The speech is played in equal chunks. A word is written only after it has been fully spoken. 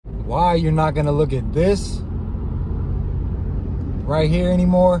why you're not gonna look at this right here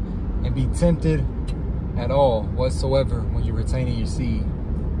anymore and be tempted at all whatsoever when you're retaining your seed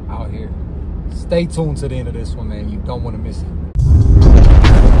out here. Stay tuned to the end of this one, man. You don't want to miss it.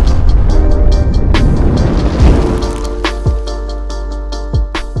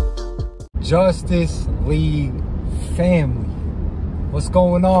 Justice League family, what's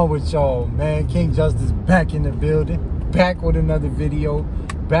going on with y'all, man? King Justice back in the building, back with another video,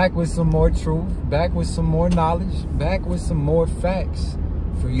 back with some more truth, back with some more knowledge, back with some more facts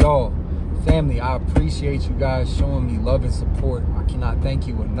for y'all. Family, I appreciate you guys showing me love and support. I cannot thank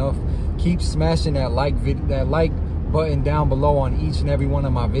you enough. Keep smashing that like button down below on each and every one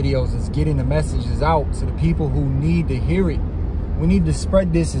of my videos. It's getting the messages out to the people who need to hear it. We need to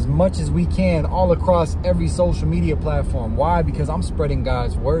spread this as much as we can all across every social media platform. Why? Because I'm spreading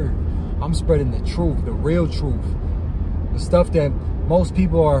God's word. I'm spreading the truth, the real truth. The stuff that most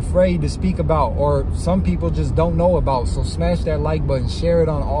people are afraid to speak about, or some people just don't know about. So smash that like button, share it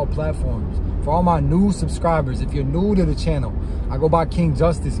on all platforms. For all my new subscribers, if you're new to the channel, I go by King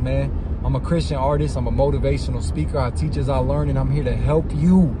Justice, man. I'm a Christian artist. I'm a motivational speaker. I teach as I learn, and I'm here to help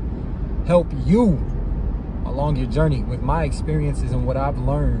you along your journey with my experiences and what I've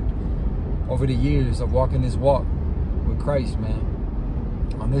learned over the years of walking this walk with Christ,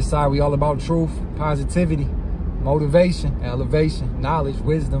 man. On this side, we all about truth, positivity, motivation, elevation, knowledge,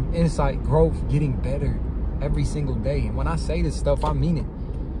 wisdom, insight, growth, getting better every single day. And when I say this stuff, I mean it.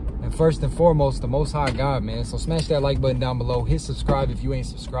 And first and foremost, the Most High God, man. So smash that like button down below. Hit subscribe if you ain't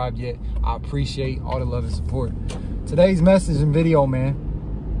subscribed yet. I appreciate all the love and support. Today's message and video, man.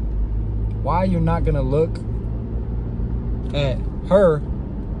 Why you're not gonna look at her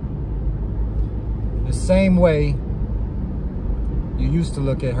the same way you used to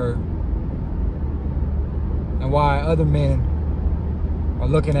look at her, and why other men are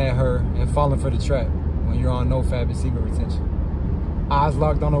looking at her and falling for the trap when you're on NoFap and semen retention. Eyes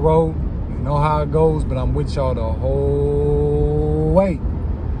locked on the road, you know how it goes, but I'm with y'all the whole way.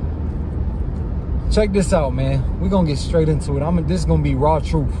 Check this out, man. We're gonna get straight into it. This is gonna be raw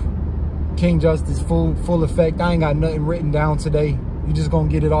truth. King Justice, full effect. I ain't got nothing written down today. You just gonna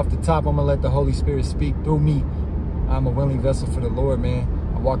get it off the top. I'm gonna let the Holy Spirit speak through me. I'm a willing vessel for the Lord, man.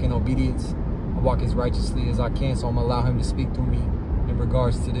 I walk in obedience. I walk as righteously as I can, so I'm gonna allow him to speak through me in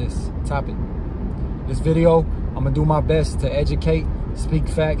regards to this topic. This video, I'm gonna do my best to educate, speak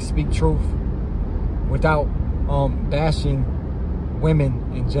facts, speak truth, without bashing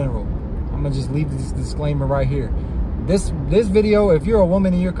women in general. I'm gonna just leave this disclaimer right here. This video, if you're a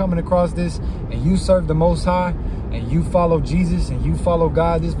woman and you're coming across this and you serve the Most High and you follow Jesus and you follow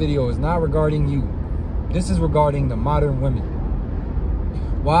God, this video is not regarding you. This is regarding the modern women.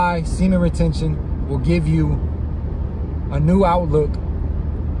 Why semen retention will give you a new outlook,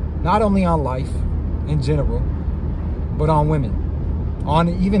 not only on life in general, but on women, on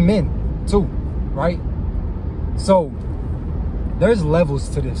even men too, right? So there's levels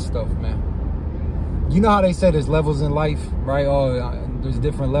to this stuff, man. You know how they say there's levels in life, right? Oh, there's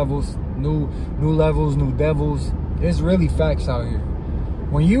different levels, new levels, new devils. There's really facts out here.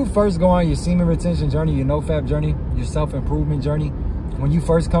 When you first go on your semen retention journey, your NoFap journey, your self-improvement journey, when you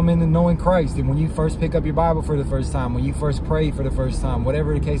first come into knowing Christ, and when you first pick up your Bible for the first time, when you first pray for the first time,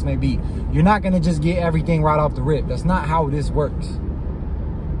 whatever the case may be, you're not going to just get everything right off the rip. That's not how this works,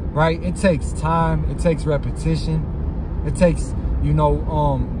 right? It takes time. It takes repetition. It takes,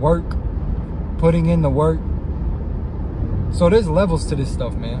 work. Putting in the work. So there's levels to this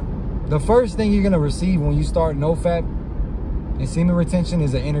stuff, man. The first thing you're gonna receive when you start NoFap and semen retention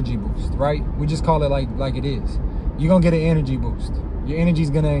is an energy boost, right? We just call it like it is. You're gonna get an energy boost. Your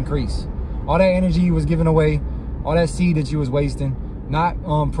energy's gonna increase. All that energy you was giving away, all that seed that you was wasting, not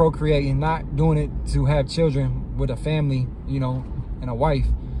procreating, not doing it to have children with a family, and a wife,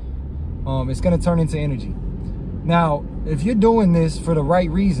 it's gonna turn into energy. Now, if you're doing this for the right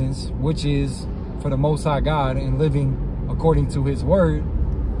reasons, which is for the Most High God and living according to his word,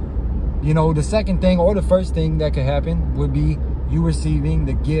 the second thing or the first thing that could happen would be you receiving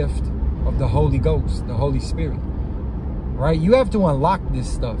the gift of the Holy Ghost, the Holy Spirit, right? You have to unlock this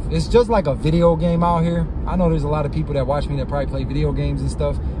stuff. It's just like a video game out here. I know there's a lot of people that watch me that probably play video games and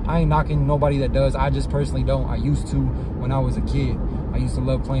stuff. I ain't knocking nobody that does. I just personally don't. I used to when I was a kid. I used to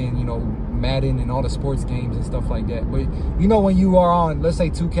love playing, Madden and all the sports games and stuff like that. But when you are on, let's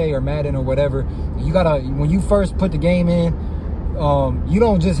say 2K or Madden or whatever, when you first put the game in, you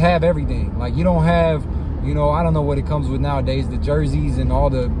don't just have everything. Like, you don't have, I don't know what it comes with nowadays, the jerseys and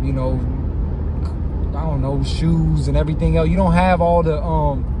all the, I don't know, shoes and everything else. You don't have all the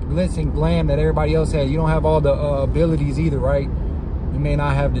glitz and glam that everybody else has. You don't have all the abilities either, right? You may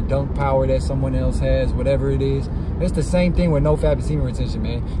not have the dunk power that someone else has, whatever it is. It's the same thing with NoFap and semen retention,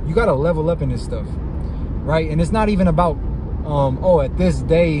 man. You got to level up in this stuff, right? And it's not even about, oh, at this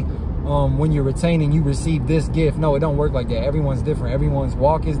day, when you're retaining, you receive this gift. No, it don't work like that. Everyone's different. Everyone's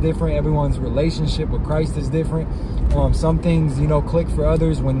walk is different. Everyone's relationship with Christ is different. Some things, you know, click for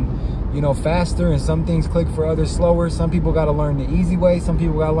others when, you know, faster, and some things click for others slower. Some people got to learn the easy way. Some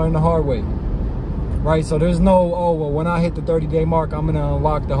people got to learn the hard way, right? So there's no, oh, well, when I hit the 30-day mark, I'm going to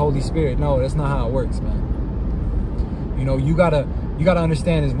unlock the Holy Spirit. No, that's not how it works, man. You know, you gotta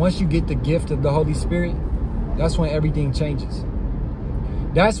understand is once you get the gift of the Holy Spirit, that's when everything changes.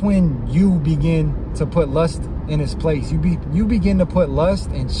 That's when you begin to put lust in its place. You begin to put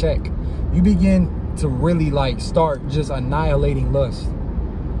lust in check. You begin to really like start just annihilating lust.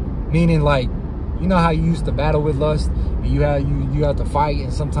 Meaning, like, you know how you used to battle with lust, and you have to fight,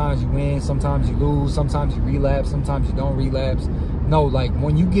 and sometimes you win, sometimes you lose, sometimes you relapse, sometimes you don't relapse. No, like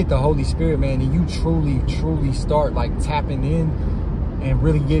when you get the Holy Spirit, man, and you truly start like tapping in and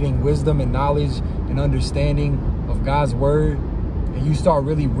really getting wisdom and knowledge and understanding of God's word, and you start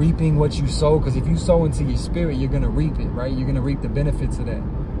really reaping what you sow, because if you sow into your spirit, you're going to reap it, right? You're going to reap the benefits of that.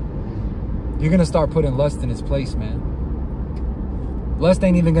 You're going to start putting lust in its place, man. Lust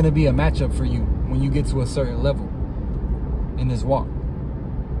ain't even going to be a matchup for you when you get to a certain level in this walk.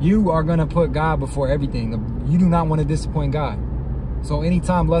 You are going to put God before everything. You do not want to disappoint God. So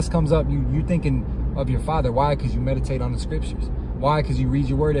anytime lust comes up, you're thinking of your Father. Why? Because you meditate on the scriptures. Why? Because you read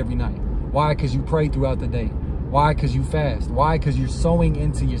your word every night. Why? Because you pray throughout the day. Why? Because you fast. Why? Because you're sowing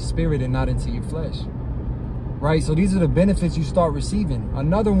into your spirit and not into your flesh. Right? So these are the benefits you start receiving.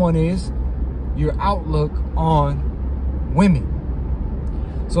 Another one is your outlook on women.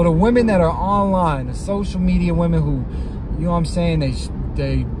 So the women that are online, the social media women who, you know what I'm saying,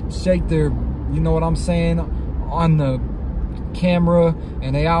 they shake their, you know what I'm saying, on the camera,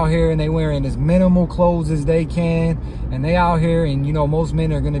 and they out here and they wearing as minimal clothes as they can, and they out here, and you know most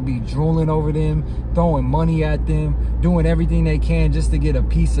men are going to be drooling over them, throwing money at them, doing everything they can just to get a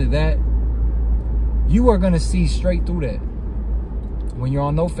piece of that. You are going to see straight through that when you're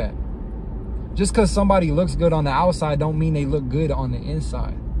on NoFap. Just because somebody looks good on the outside don't mean they look good on the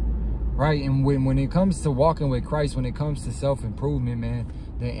inside, right? And when it comes to walking with Christ, when it comes to self-improvement, man,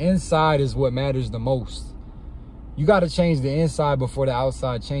 the inside is what matters the most. You got to change the inside before the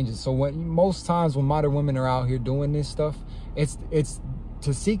outside changes. So most times when modern women are out here doing this stuff, it's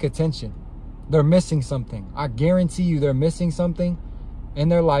to seek attention. They're missing something. I guarantee you they're missing something in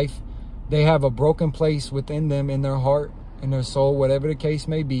their life. They have a broken place within them, in their heart, in their soul, whatever the case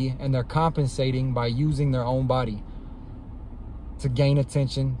may be, and they're compensating by using their own body to gain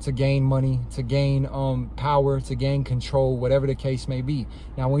attention, to gain money, to gain power, to gain control, whatever the case may be.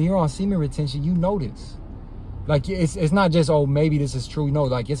 Now, when you're on semen retention, you know this. Like, it's not just, oh, maybe this is true. No,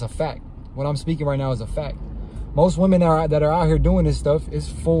 like, it's a fact. What I'm speaking right now is a fact. Most women that are out here doing this stuff is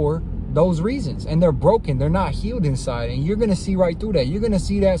for those reasons. And they're broken. They're not healed inside. And you're going to see right through that. You're going to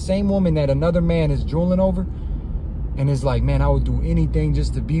see that same woman that another man is drooling over and is like, man, I would do anything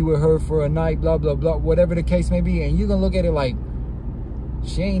just to be with her for a night, blah, blah, blah, whatever the case may be. And you're going to look at it like,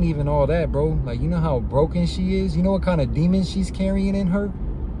 she ain't even all that, bro. Like, you know how broken she is? You know what kind of demons she's carrying in her?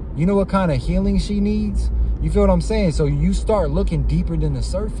 You know what kind of healing she needs? You feel what I'm saying? So you start looking deeper than the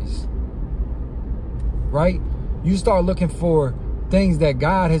surface, right? You start looking for things that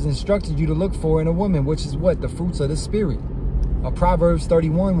God has instructed you to look for in a woman, which is what? The fruits of the Spirit. A Proverbs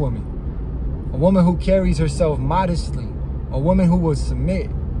 31 woman. A woman who carries herself modestly. A woman who will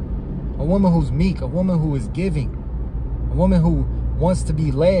submit. A woman who's meek. A woman who is giving. A woman who wants to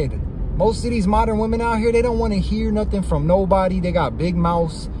be led. Most of these modern women out here, they don't want to hear nothing from nobody. They got big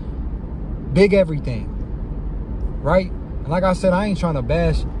mouths, big everything. Right? And like I said, I ain't trying to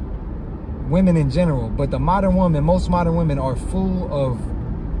bash women in general, but the modern woman, most modern women are full of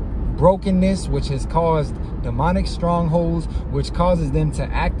brokenness, which has caused demonic strongholds, which causes them to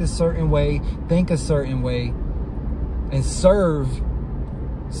act a certain way, think a certain way, and serve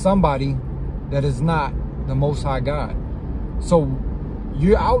somebody that is not the Most High God. So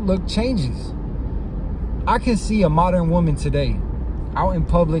your outlook changes. I can see a modern woman today out in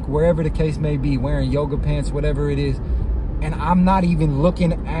public, wherever the case may be, wearing yoga pants, whatever it is, and I'm not even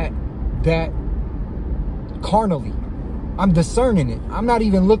looking at that carnally. I'm discerning it. I'm not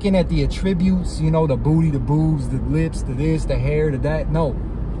even looking at the attributes, you know, the booty, the boobs, the lips, the this, the hair, the that. No.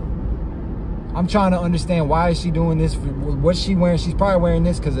 I'm trying to understand, why is she doing this? What's she wearing? She's probably wearing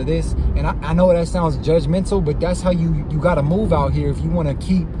this because of this. And I know that sounds judgmental, but that's how you got to move out here if you want to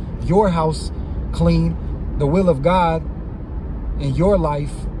keep your house clean, the will of God in your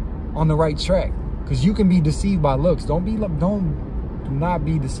life on the right track. Because you can be deceived by looks. Don't not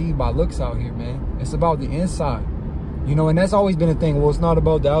be deceived by looks out here, man. It's about the inside. You know, and that's always been a thing. Well, it's not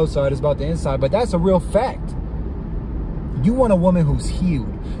about the outside, it's about the inside. But that's a real fact. You want a woman who's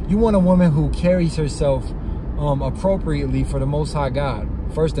healed. You want a woman who carries herself appropriately for the Most High God,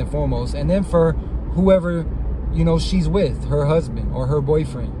 first and foremost. And then for whoever, you know, she's with, her husband or her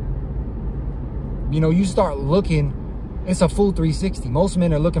boyfriend. You know, you start looking, it's a full 360. Most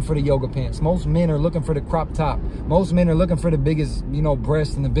men are looking for the yoga pants. Most men are looking for the crop top. Most men are looking for the biggest, you know,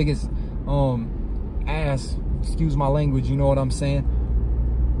 breast and the biggest ass. Excuse my language, you know what I'm saying?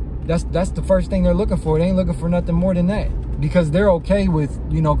 That's the first thing they're looking for. They ain't looking for nothing more than that. Because they're okay with,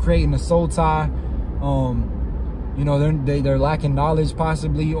 you know, creating a soul tie. You know, they're lacking knowledge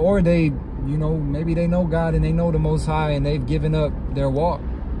possibly. Or they, you know, maybe they know God and they know the Most High and they've given up their walk.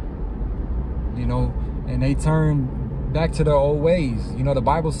 You know, and they turn back to their old ways. You know, the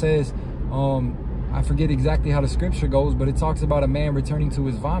Bible says, I forget exactly how the scripture goes, but it talks about a man returning to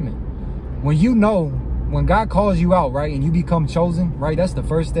his vomit. When you know, when God calls you out, right, and you become chosen, right, that's the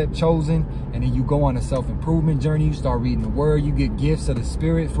first step, chosen, and then you go on a self-improvement journey. You start reading the word, you get gifts of the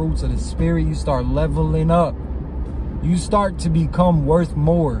spirit, fruits of the spirit, you start leveling up. You start to become worth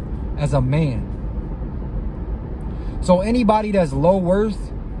more as a man. So anybody that's low worth,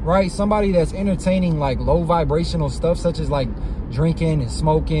 right, somebody that's entertaining like low vibrational stuff, such as like drinking and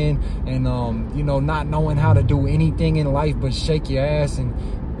smoking and you know, not knowing how to do anything in life but shake your ass and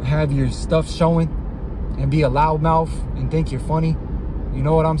have your stuff showing and be a loudmouth and think you're funny, you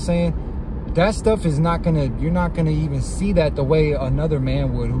know what I'm saying? That stuff is not gonna, you're not gonna even see that the way another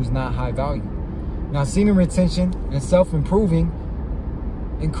man would who's not high value. Now, semen retention and self-improving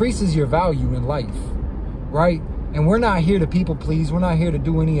increases your value in life, right? And we're not here to people please. We're not here to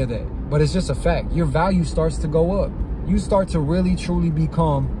do any of that. But it's just a fact. Your value starts to go up. You start to really, truly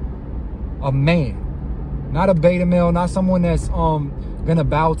become a man. Not a beta male. Not someone that's gonna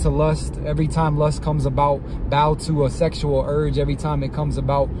bow to lust every time lust comes about. Bow to a sexual urge every time it comes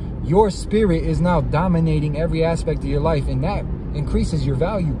about. Your spirit is now dominating every aspect of your life. And that increases your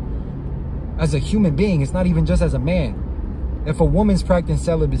value as a human being. It's not even just as a man. If a woman's practicing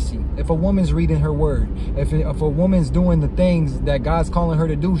celibacy, if a woman's reading her word, if a woman's doing the things that God's calling her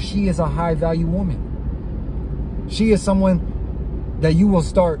to do, she is a high value woman. She is someone that you will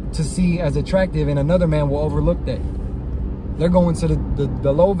start to see as attractive, and another man will overlook that. They're going to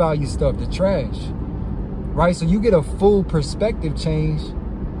the low value stuff, the trash, right? So you get a full perspective change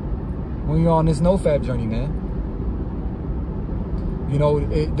when you're on this no-fap journey, man. You know,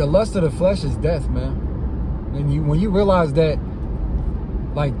 the lust of the flesh is death, man. And when you realize that,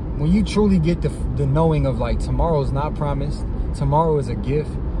 like, when you truly get the knowing of, like, tomorrow's not promised, tomorrow is a gift,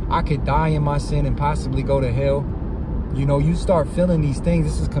 I could die in my sin and possibly go to hell. You know, you start feeling these things.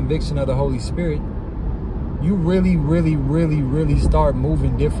 This is conviction of the Holy Spirit. You really, really, really, really start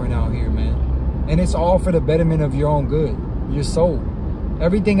moving different out here, man. And it's all for the betterment of your own good, your soul.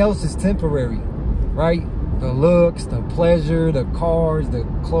 Everything else is temporary, right? The looks, the pleasure, the cars, the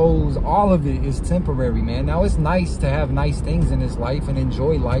clothes, all of it is temporary, man. Now, it's nice to have nice things in this life and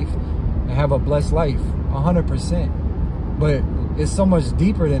enjoy life and have a blessed life, 100%. But it's so much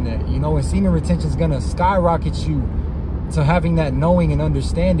deeper than that, you know, and semen retention is going to skyrocket you to having that knowing and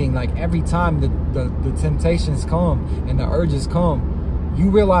understanding. Like, every time the temptations come and the urges come, you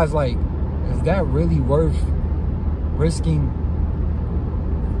realize, like, is that really worth risking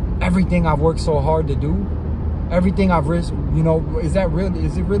everything I've worked so hard to do? Everything I've risked, you know, is it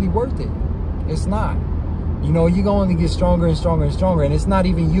really worth it? It's not. You know, you're going to get stronger and stronger and stronger, and it's not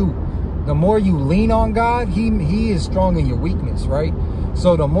even you. The more you lean on God, he is strong in your weakness, right?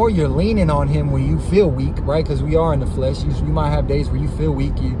 So the more you're leaning on him when you feel weak, right? Because we are in the flesh. You might have days where you feel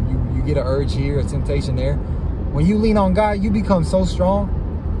weak. You get an urge here, a temptation there. When you lean on God, you become so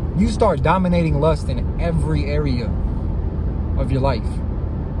strong. You start dominating lust in every area of your life.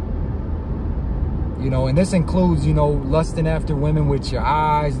 You know, and this includes, you know, lusting after women with your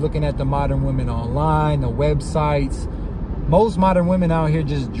eyes, looking at the modern women online, the websites. Most modern women out here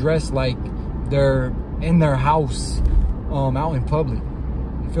just dress like they're in their house, out in public.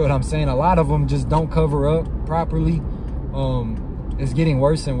 You feel what I'm saying? A lot of them just don't cover up properly. It's getting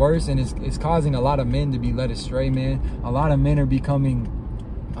worse and worse, and it's causing a lot of men to be led astray, man. A lot of men are becoming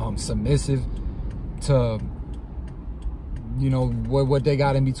submissive to, you know, what they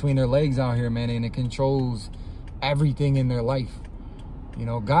got in between their legs out here, man, and it controls everything in their life. You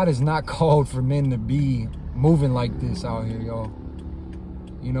know, God is not called for men to be moving like this out here, y'all.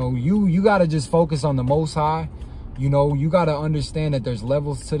 You know, you got to just focus on the Most High. You know, you got to understand that there's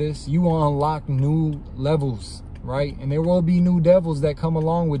levels to this. You will unlock new levels, right? And there will be new devils that come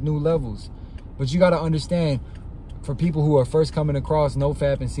along with new levels. But you got to understand, for people who are first coming across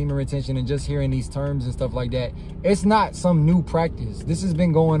NoFap and semen retention and just hearing these terms and stuff like that, it's not some new practice. This has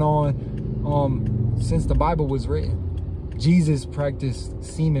been going on since the Bible was written. Jesus practiced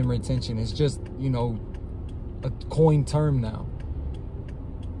semen retention. It's just, you know, a coined term now.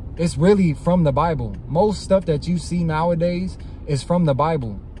 It's really from the Bible. Most stuff that you see nowadays is from the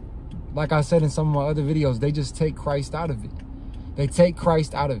Bible. Like I said in some of my other videos, they just take Christ out of it. They take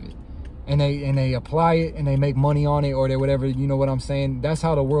Christ out of it. And they apply it and they make money on it, or they whatever, you know what I'm saying? That's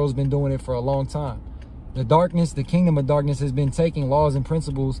how the world's been doing it for a long time. The darkness, the kingdom of darkness has been taking laws and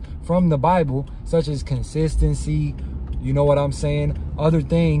principles from the Bible, such as consistency, you know what I'm saying, other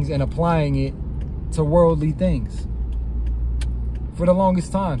things, and applying it to worldly things for the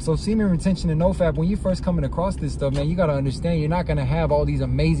longest time. So semen retention and NoFap, when you first coming across this stuff, man, you got to understand you're not going to have all these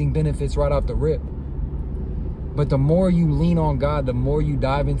amazing benefits right off the rip. But the more you lean on God, the more you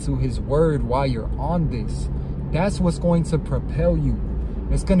dive into his word while you're on this, that's what's going to propel you.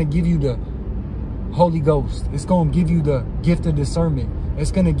 It's going to give you the Holy Ghost. It's going to give you the gift of discernment. It's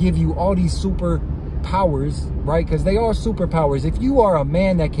going to give you all these superpowers, right? Because they are superpowers. If you are a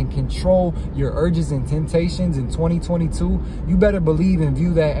man that can control your urges and temptations in 2022, you better believe and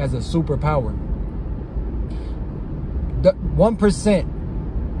view that as a superpower. The 1%.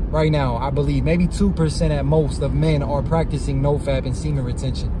 Right now, I believe maybe 2% at most of men are practicing NoFap and semen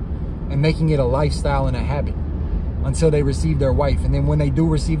retention and making it a lifestyle and a habit until they receive their wife. And then when they do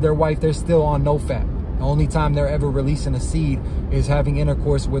receive their wife, they're still on NoFap. The only time they're ever releasing a seed is having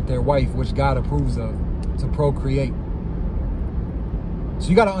intercourse with their wife, which God approves of, to procreate. So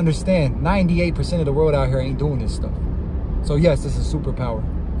you got to understand, 98% of the world out here ain't doing this stuff. So yes, this is a superpower.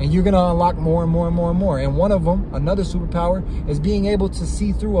 And you're going to unlock more and more and more and more. And one of them, another superpower, is being able to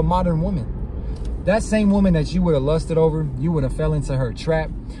see through a modern woman. That same woman that you would have lusted over, you would have fell into her trap.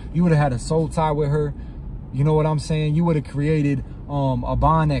 You would have had a soul tie with her. You know what I'm saying? You would have created a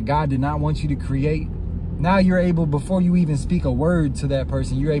bond that God did not want you to create. Now you're able, before you even speak a word to that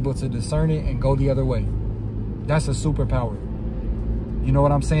person, you're able to discern it and go the other way. That's a superpower. You know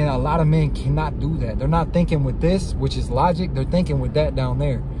what I'm saying? A lot of men cannot do that. They're not thinking with this, which is logic. They're thinking with that down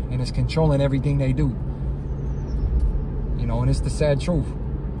there. And it's controlling everything they do. You know, and it's the sad truth.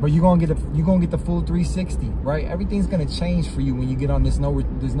 But you're gonna get the full 360, right? Everything's gonna change for you when you get on this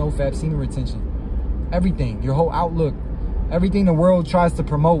NoFap semen retention. Everything, your whole outlook, everything the world tries to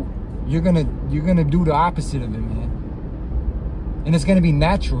promote, you're gonna do the opposite of it, man. And it's going to be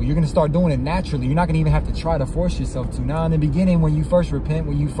natural. You're going to start doing it naturally. You're not going to even have to try to force yourself to. Now, in the beginning, when you first repent,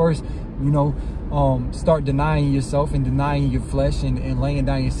 when you first, you know, start denying yourself and denying your flesh and laying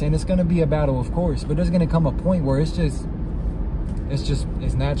down your sin, it's going to be a battle, of course. But there's going to come a point where it's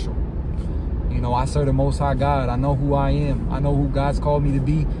natural. You know, I serve the Most High God. I know who I am. I know who God's called me to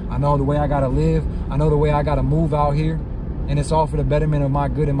be. I know the way I got to live. I know the way I got to move out here. And it's all for the betterment of my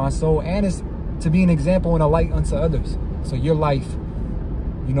good and my soul. And it's to be an example and a light unto others. So your life,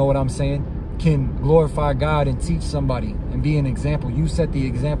 you know what I'm saying, can glorify God and teach somebody and be an example. You set the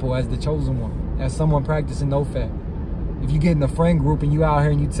example as the chosen one, as someone practicing NoFap. If you get in a friend group and you out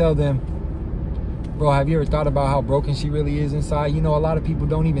here and you tell them, bro, have you ever thought about how broken she really is inside? You know, a lot of people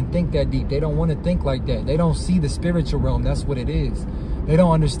don't even think that deep. They don't want to think like that. They don't see the spiritual realm. That's what it is. They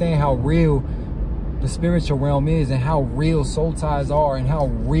don't understand how real the spiritual realm is and how real soul ties are and how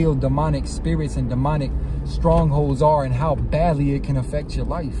real demonic spirits and demonic strongholds are and how badly it can affect your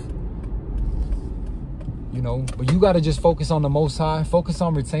life. You know, but you got to just focus on the Most High, focus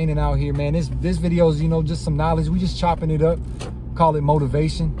on retaining out here, man. This video is, you know, just some knowledge. We just chopping it up, call it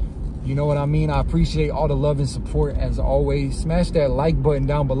motivation. You know what I mean? I appreciate all the love and support as always. Smash that like button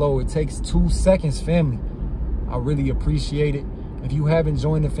down below. It takes 2 seconds, family. I really appreciate it. If you haven't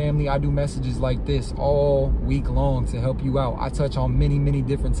joined the family, I do messages like this all week long to help you out. I touch on many, many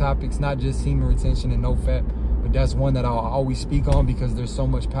different topics, not just semen retention and NoFap, but that's one that I'll always speak on because there's so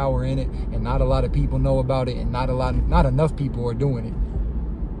much power in it and not a lot of people know about it and not enough people are doing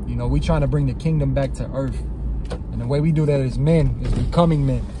it. You know, we trying to bring the kingdom back to earth. And the way we do that as men is becoming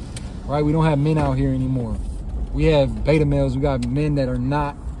men, right? We don't have men out here anymore. We have beta males. We got men that are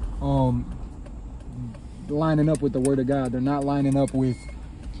not lining up with the word of God. They're not lining up with,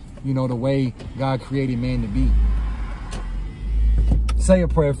 you know, the way God created man to be. Say a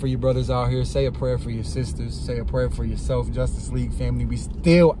prayer for your brothers out here. Say a prayer for your sisters. Say a prayer for yourself, Justice League family. We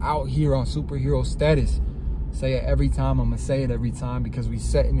still out here on superhero status. Say it every time. I'm going to say it every time because we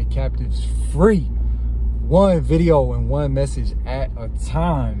setting the captives free. One video and one message at a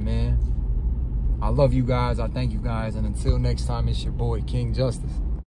time, man. I love you guys. I thank you guys. And until next time, it's your boy, King Justice.